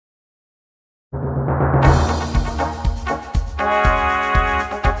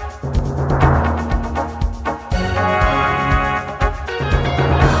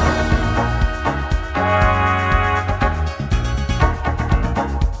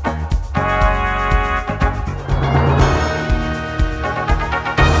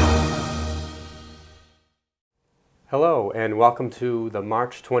Hello and welcome to the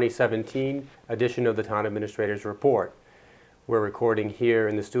March 2017 edition of the Town Administrator's Report. We're recording here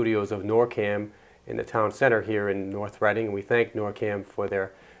in the studios of NORCAM in the town center here in North Reading, and we thank NORCAM for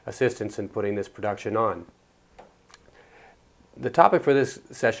their assistance in putting this production on. The topic for this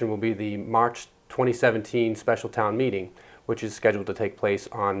session will be the March 2017 special town meeting, which is scheduled to take place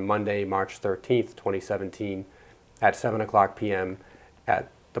on Monday, March 13th, 2017 at 7:00 p.m. at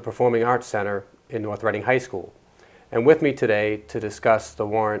the Performing Arts Center in North Reading High School. And with me today to discuss the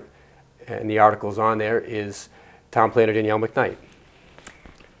warrant and the articles on there is Town Planner Danielle McKnight.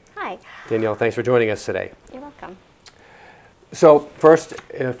 Hi. Danielle, thanks for joining us today. You're welcome. So first,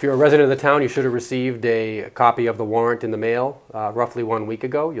 if you're a resident of the town, you should have received a copy of the warrant in the mail roughly 1 week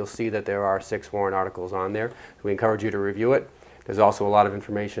ago. You'll see that there are 6 warrant articles on there. We encourage you to review it. There's also a lot of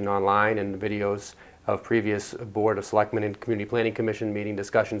information online and videos of previous Board of Selectmen and Community Planning Commission meeting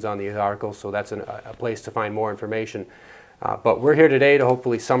discussions on these articles, so that's a place to find more information. But we're here today to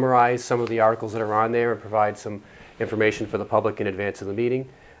hopefully summarize some of the articles that are on there and provide some information for the public in advance of the meeting.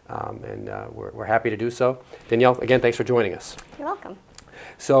 We're happy to do so. Danielle, again, thanks for joining us. You're welcome.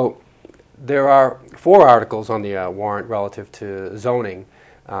 So there are 4 articles on the warrant relative to zoning,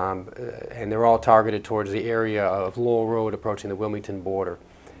 and they're all targeted towards the area of Lowell Road approaching the Wilmington border.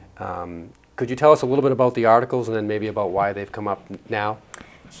 Could you tell us a little bit about the articles and then maybe about why they've come up now?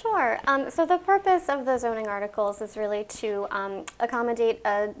 Sure. So the purpose of the zoning articles is really to accommodate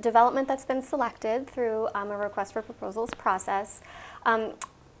a development that's been selected through a request for proposals process.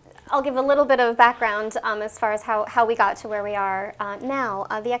 I'll give a little bit of background as far as how we got to where we are now.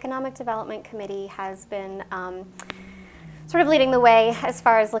 The Economic Development Committee has been sort of leading the way as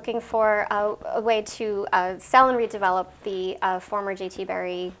far as looking for a way to sell and redevelop the former J.T.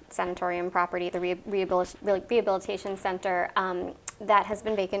 Berry Sanatorium property, the Rehabilitation Center, that has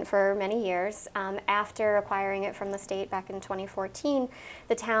been vacant for many years. After acquiring it from the state back in 2014,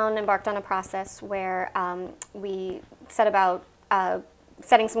 the town embarked on a process where we set about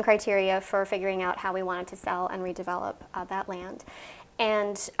setting some criteria for figuring out how we wanted to sell and redevelop that land.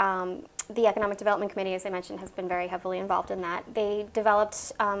 And the Economic Development Committee, as I mentioned, has been very heavily involved in that. They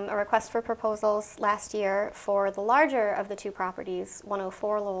developed a request for proposals last year for the larger of the 2 properties,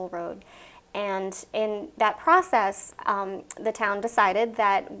 104 Lowell Road. And in that process, the town decided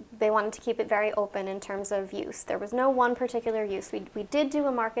that they wanted to keep it very open in terms of use. There was no one particular use. We did do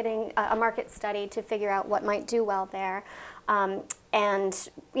a market study to figure out what might do well there. And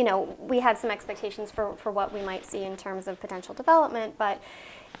you know, we had some expectations for what we might see in terms of potential development, but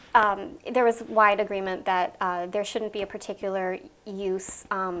there was wide agreement that there shouldn't be a particular use,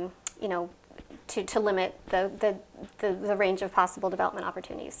 you know, to limit the range of possible development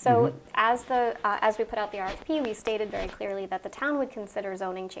opportunities. So as we put out the RFP, we stated very clearly that the town would consider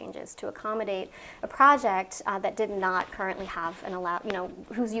zoning changes to accommodate a project that did not currently have an allowed, you know,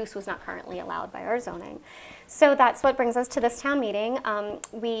 whose use was not currently allowed by our zoning. So that's what brings us to this town meeting.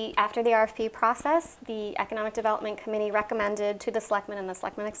 After the RFP process, the Economic Development Committee recommended to the selectmen, and the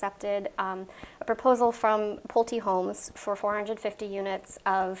selectmen accepted a proposal from Pulte Homes for 450 units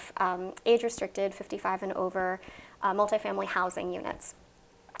of age-restricted, 55 and over, multifamily housing units.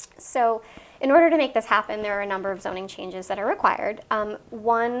 So in order to make this happen, there are a number of zoning changes that are required.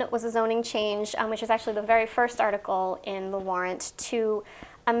 One was a zoning change, which is actually the very first article in the warrant, to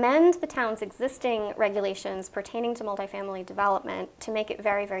amend the town's existing regulations pertaining to multifamily development to make it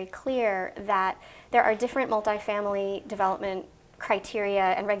very, very clear that there are different multifamily development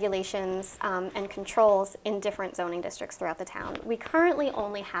criteria and regulations and controls in different zoning districts throughout the town. We currently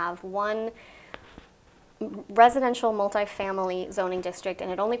only have one residential multifamily zoning district,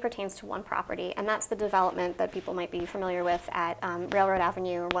 and it only pertains to one property, and that's the development that people might be familiar with at Railroad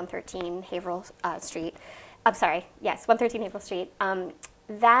Avenue or 113 Haverhill Street. I'm sorry, yes, 113 Haverhill Street.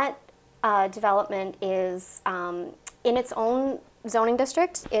 That development is in its own zoning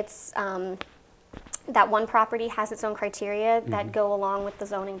district. It's that one property has its own criteria that go along with the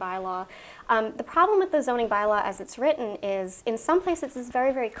zoning bylaw. The problem with the zoning bylaw as it's written is, in some places it's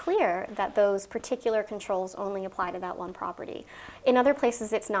very, very clear that those particular controls only apply to that one property. In other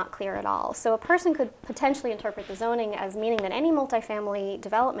places it's not clear at all. So a person could potentially interpret the zoning as meaning that any multifamily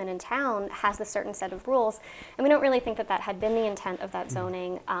development in town has a certain set of rules, and we don't really think that that had been the intent of that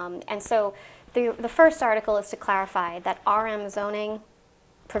zoning. And so the first article is to clarify that RM zoning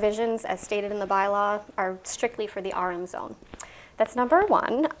provisions, as stated in the bylaw, are strictly for the RM zone. That's number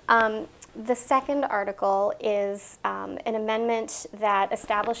one. The second article is an amendment that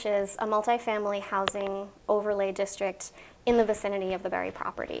establishes a multifamily housing overlay district in the vicinity of the Berry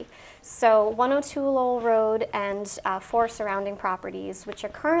property. So 102 Lowell Road and 4 surrounding properties, which are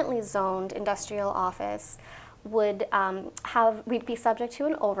currently zoned industrial office, would we'd be subject to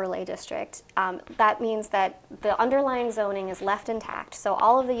an overlay district. That means that the underlying zoning is left intact. So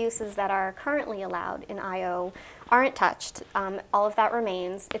all of the uses that are currently allowed in IO aren't touched. All of that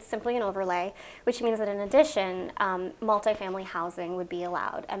remains. It's simply an overlay, which means that in addition, multifamily housing would be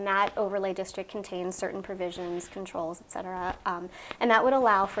allowed. And that overlay district contains certain provisions, controls, et cetera. And that would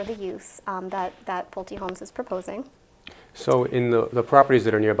allow for the use that Pulte Homes is proposing. So in the properties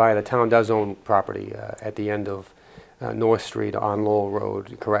that are nearby, the town does own property at the end of North Street on Lowell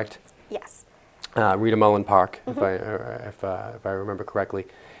Road, correct? Yes. Rita Mullen Park, if I remember correctly.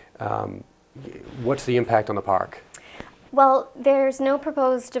 What's the impact on the park? Well, there's no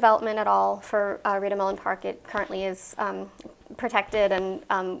proposed development at all for Rita Mullen Park. It currently is protected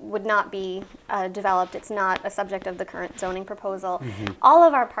and would not be developed. It's not a subject of the current zoning proposal. All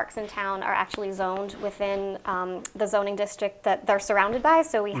of our parks in town are actually zoned within the zoning district that they're surrounded by.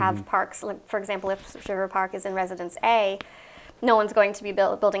 So we have parks, like, for example, if River Park is in Residence A, no one's going to be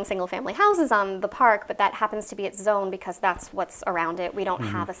building single-family houses on the park, but that happens to be its zone because that's what's around it. We don't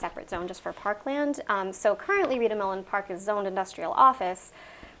have a separate zone just for parkland. So currently, Rita Mullen Park is zoned industrial office.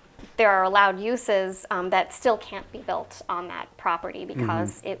 There are allowed uses that still can't be built on that property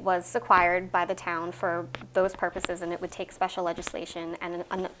because it was acquired by the town for those purposes, and it would take special legislation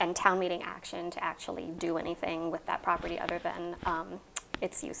and town meeting action to actually do anything with that property other than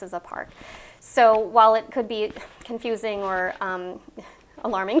its use as a park. So while it could be confusing or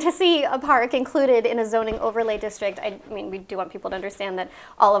alarming to see a park included in a zoning overlay district, I mean, we do want people to understand that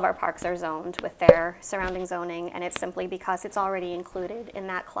all of our parks are zoned with their surrounding zoning, and it's simply because it's already included in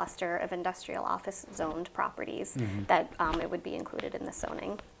that cluster of industrial office zoned properties that it would be included in the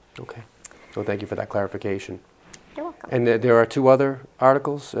zoning. Okay. So thank you for that clarification. You're welcome. And there are two other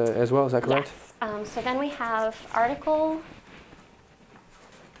articles as well, is that correct? Yes. So then we have Article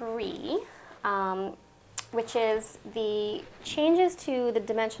 3, which is the changes to the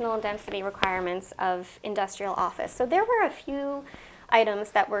dimensional and density requirements of industrial office. So there were a few items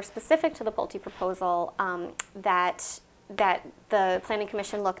that were specific to the Pulte proposal that the Planning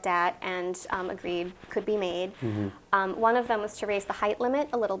Commission looked at and agreed could be made. One of them was to raise the height limit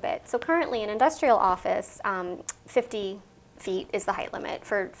a little bit. So currently in industrial office, 50 feet is the height limit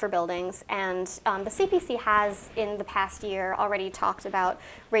for buildings, and the CPC has in the past year already talked about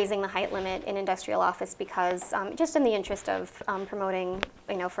raising the height limit in industrial office because just in the interest of promoting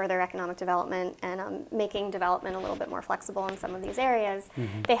further economic development and making development a little bit more flexible in some of these areas.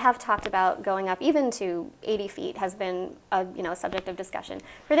 They have talked about going up even to 80 feet has been a subject of discussion.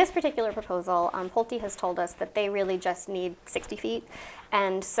 For this particular proposal, Pulte has told us that they really just need 60 feet.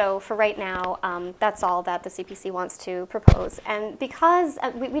 And so for right now, that's all that the CPC wants to propose. And because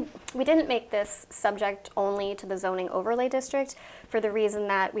we didn't make this subject only to the zoning overlay district for the reason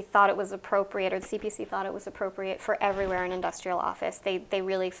that we thought it was appropriate, or the CPC thought it was appropriate for everywhere in industrial office. They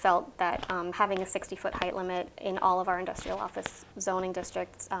really felt that having a 60-foot height limit in all of our industrial office zoning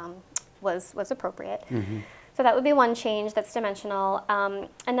districts was appropriate. So that would be one change that's dimensional.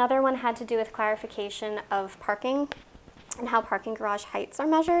 Another one had to do with clarification of parking and how parking garage heights are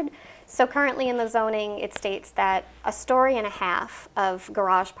measured. So currently in the zoning, it states that a story and a half of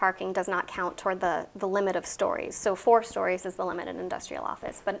garage parking does not count toward the limit of stories. So 4 stories is the limit in industrial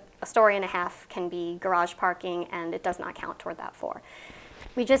office, but a story and a half can be garage parking, and it does not count toward that 4.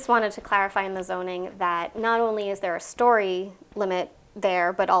 We just wanted to clarify in the zoning that not only is there a story limit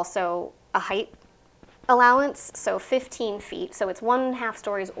there, but also a height allowance, so 15 feet. So it's 1.5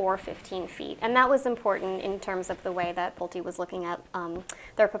 stories or 15 feet. And that was important in terms of the way that Pulte was looking at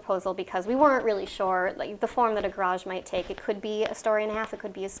their proposal, because we weren't really sure, like the form that a garage might take. It could be a story and a half, it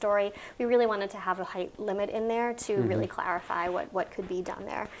could be a story. We really wanted to have a height limit in there to really clarify what could be done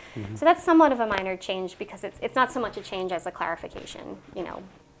there. So that's somewhat of a minor change because it's not so much a change as a clarification.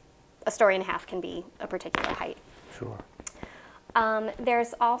 A story and a half can be a particular height. Sure.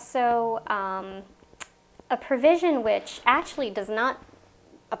 There's also a provision which actually does not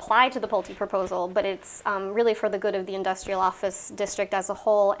apply to the Pulte proposal, but it's really for the good of the industrial office district as a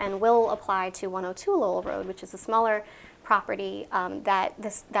whole and will apply to 102 Lowell Road, which is a smaller property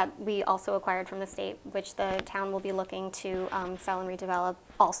that we also acquired from the state, which the town will be looking to sell and redevelop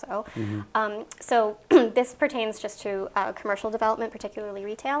also. So this pertains just to commercial development, particularly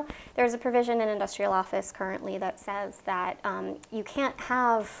retail. There's a provision in industrial office currently that says that you can't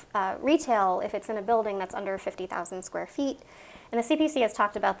have retail if it's in a building that's under 50,000 square feet. And the CPC has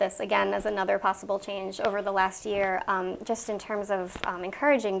talked about this, again, as another possible change over the last year, just in terms of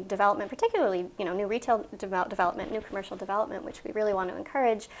encouraging development, particularly new retail development, new commercial development, which we really want to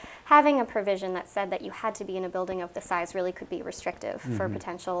encourage. Having a provision that said that you had to be in a building of the size really could be restrictive for potential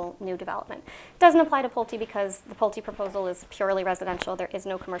potential new development. Doesn't apply to Pulte because the Pulte proposal is purely residential. There is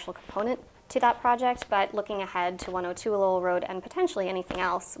no commercial component to that project, but looking ahead to 102 Lowell Road and potentially anything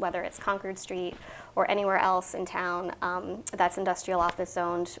else, whether it's Concord Street or anywhere else in town that's industrial office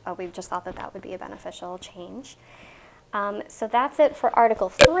zoned, we've just thought that that would be a beneficial change. So that's it for Article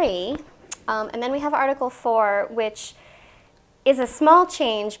 3. And then we have Article 4, which is a small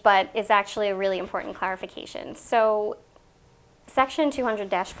change, but is actually a really important clarification. So Section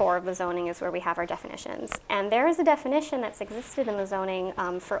 200-4 of the zoning is where we have our definitions. And there is a definition that's existed in the zoning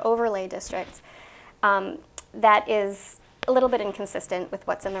for overlay districts that is a little bit inconsistent with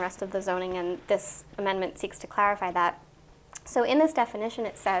what's in the rest of the zoning, and this amendment seeks to clarify that. So in this definition,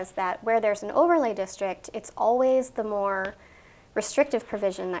 it says that where there's an overlay district, it's always the more restrictive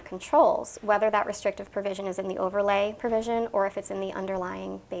provision that controls whether that restrictive provision is in the overlay provision or if it's in the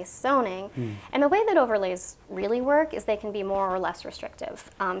underlying base zoning. And the way that overlays really work is they can be more or less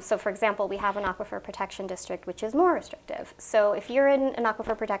restrictive. So for example, we have an aquifer protection district which is more restrictive. So if you're in an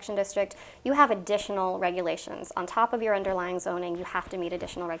aquifer protection district, you have additional regulations. On top of your underlying zoning, you have to meet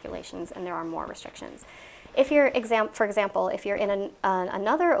additional regulations and there are more restrictions. If you're, for example, if you're in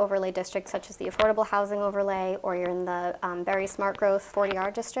another overlay district, such as the affordable housing overlay, or you're in the Berry Smart Growth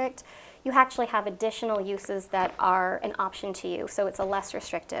 40R district, you actually have additional uses that are an option to you. So it's a less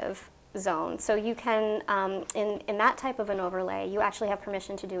restrictive zone. So you can, in that type of an overlay, you actually have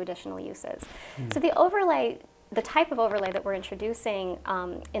permission to do additional uses. So the overlay, the type of overlay that we're introducing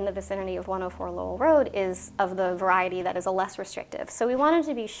in the vicinity of 104 Lowell Road is of the variety that is a less restrictive. So we wanted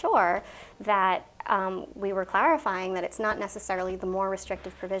to be sure that we were clarifying that it's not necessarily the more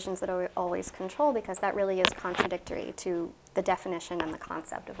restrictive provisions that are always control, because that really is contradictory to the definition and the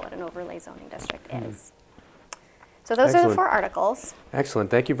concept of what an overlay zoning district is. So those are the 4 articles. Excellent.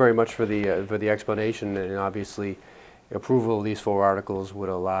 Thank you very much for the explanation, and obviously approval of these 4 articles would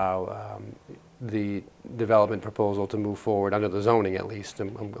allow the development proposal to move forward under the zoning, at least.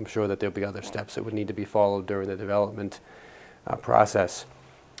 I'm sure that there'll be other steps that would need to be followed during the development process.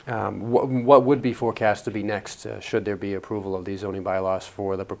 What would be forecast to be next should there be approval of these zoning bylaws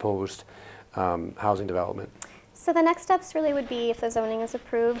for the proposed housing development? So the next steps really would be, if the zoning is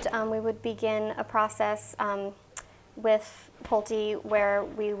approved, we would begin a process with Pulte where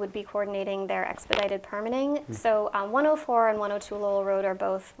we would be coordinating their expedited permitting. So 104 and 102 Lowell Road are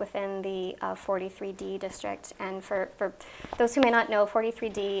both within the 43D district. And for those who may not know,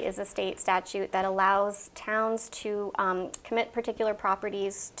 43D is a state statute that allows towns to commit particular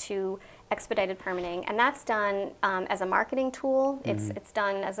properties to expedited permitting, and that's done as a marketing tool. It's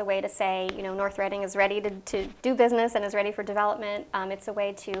done as a way to say, you know, North Reading is ready to do business and is ready for development. It's a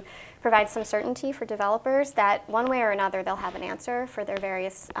way to provide some certainty for developers that one way or another they'll have an answer for their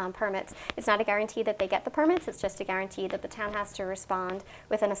various permits. It's not a guarantee that they get the permits, it's just a guarantee that the town has to respond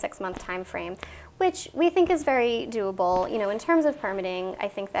within a 6-month time frame, which we think is very doable. You know, in terms of permitting, I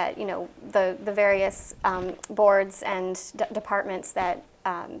think that, you know, the various boards and departments that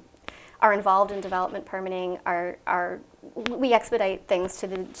are involved in development permitting we expedite things to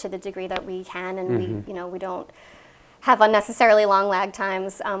the degree that we can, and we don't have unnecessarily long lag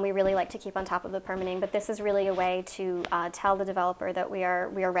times. We really like to keep on top of the permitting, but this is really a way to tell the developer that we are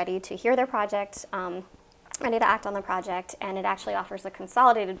ready to hear their project, ready to act on the project, and it actually offers a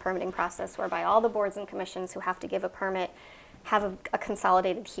consolidated permitting process whereby all the boards and commissions who have to give a permit have a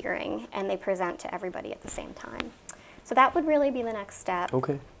consolidated hearing, and they present to everybody at the same time. So that would really be the next step.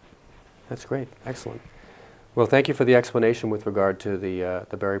 Okay. That's great. Excellent. Well, thank you for the explanation with regard to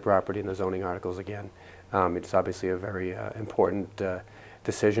the Berry property and the zoning articles again. It's obviously a very important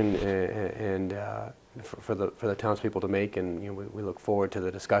decision and for the townspeople to make, and you know, we look forward to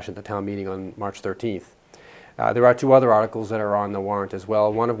the discussion at the town meeting on March 13th. There are 2 other articles that are on the warrant as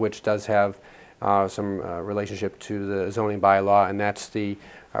well, one of which does have some relationship to the zoning bylaw, and that's the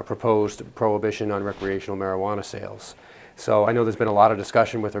proposed prohibition on recreational marijuana sales. So I know there's been a lot of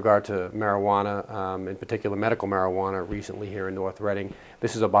discussion with regard to marijuana, in particular medical marijuana, recently here in North Reading.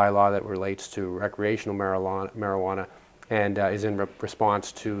 This is a bylaw that relates to recreational marijuana and is in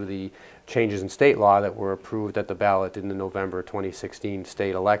response to the changes in state law that were approved at the ballot in the November 2016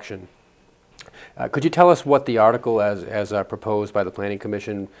 state election. Could you tell us what the article as proposed by the Planning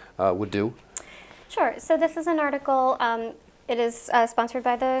Commission would do? Sure. So this is an article, it is sponsored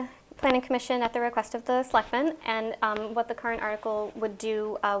by the Planning Commission at the request of the Selectmen, and what the current article would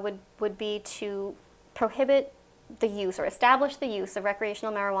do would be to prohibit the use or establish the use of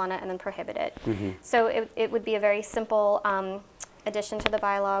recreational marijuana and then prohibit it. So it would be a very simple addition to the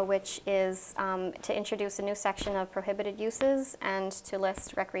bylaw, which is to introduce a new section of prohibited uses and to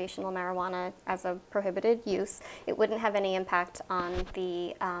list recreational marijuana as a prohibited use. It wouldn't have any impact on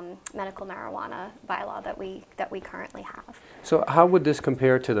the medical marijuana bylaw that we currently have. So how would this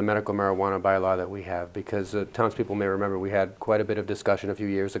compare to the medical marijuana bylaw that we have? Because townspeople may remember we had quite a bit of discussion a few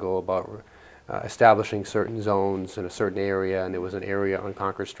years ago about establishing certain zones in a certain area, and there was an area on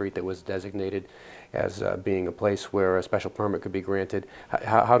Concord Street that was designated as being a place where a special permit could be granted.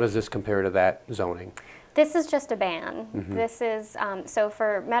 How does this compare to that zoning? This is just a ban. This is, so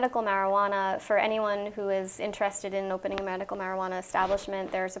for medical marijuana, for anyone who is interested in opening a medical marijuana establishment,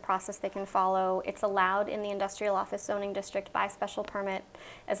 there's a process they can follow. It's allowed in the industrial office zoning district by special permit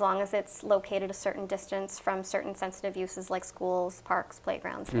as long as it's located a certain distance from certain sensitive uses like schools, parks,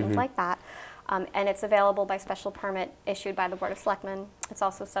 playgrounds, things like that. And it's available by special permit issued by the Board of Selectmen. It's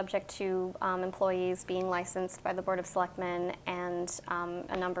also subject to employees being licensed by the Board of Selectmen and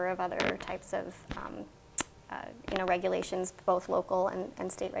a number of other types of regulations, both local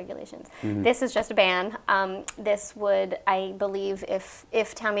and state regulations. This is just a ban. This would, I believe,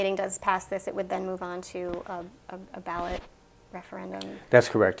 if town meeting does pass this, it would then move on to a ballot referendum. That's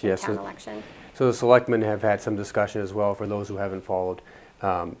correct, yes. Town election. So the selectmen have had some discussion as well, for those who haven't followed,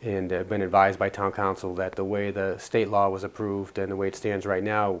 and have been advised by town council that the way the state law was approved and the way it stands right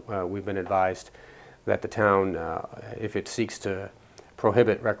now, we've been advised that the town, if it seeks to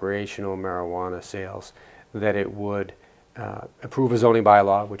prohibit recreational marijuana sales, that it would approve a zoning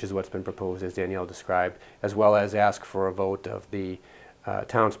bylaw, which is what's been proposed as Danielle described, as well as ask for a vote of the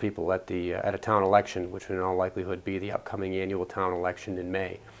townspeople at a town election, which would in all likelihood be the upcoming annual town election in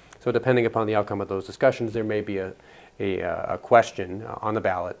May. So depending upon the outcome of those discussions, there may be a question on the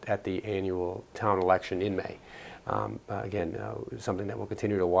ballot at the annual town election in May. Again, something that we'll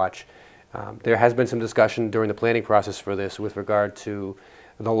continue to watch. There has been some discussion during the planning process for this with regard to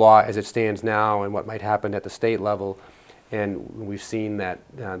the law as it stands now and what might happen at the state level, and we've seen that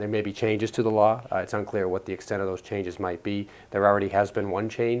there may be changes to the law. It's unclear what the extent of those changes might be. There already has been one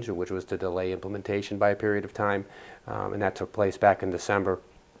change, which was to delay implementation by a period of time, and that took place back in December.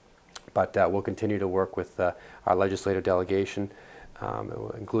 But we'll continue to work with our legislative delegation,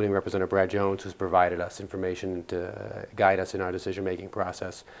 including Representative Brad Jones, who's provided us information to guide us in our decision-making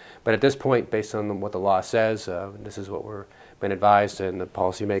process. But at this point, based on what the law says, this is what we're been advised, and the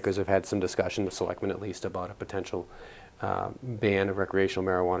policymakers have had some discussion, the selectmen at least, about a potential ban of recreational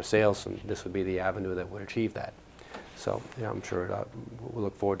marijuana sales, and this would be the avenue that would achieve that. So I'm sure we'll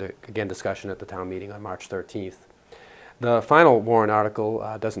look forward to, again, discussion at the town meeting on March 13th. The final warrant article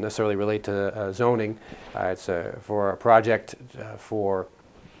doesn't necessarily relate to zoning. It's for a project for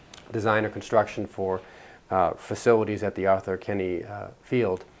design or construction for facilities at the Arthur Kenny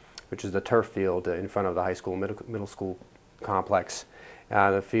Field, which is the turf field in front of the high school, middle school complex.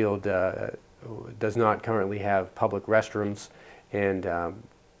 The field does not currently have public restrooms, and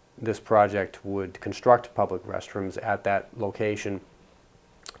this project would construct public restrooms at that location.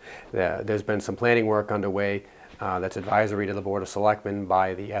 There's been some planning work underway that's advisory to the Board of Selectmen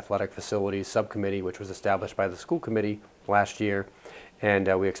by the Athletic Facilities Subcommittee, which was established by the school committee last year, and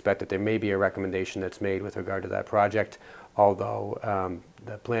we expect that there may be a recommendation that's made with regard to that project, although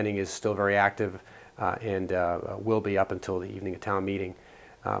the planning is still very active and will be up until the evening of town meeting.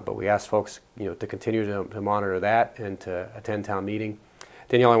 But we ask folks, to continue to monitor that and to attend town meeting.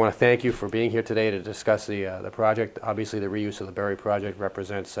 Danielle, I want to thank you for being here today to discuss the project. Obviously, the reuse of the Berry project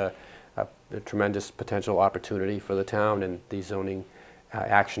represents a tremendous potential opportunity for the town, and these zoning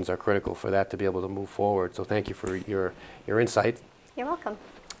actions are critical for that to be able to move forward. So thank you for your insight. You're welcome.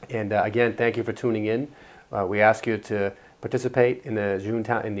 And again, thank you for tuning in. We ask you to participate in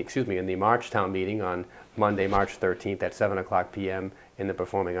the March town meeting on Monday, March 13th at 7:00 p.m. in the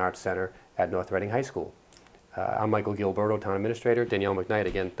Performing Arts Center at North Reading High School. I'm Michael Gilleberto, Town Administrator. Danielle McKnight,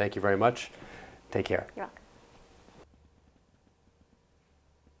 again, thank you very much. Take care. You're welcome.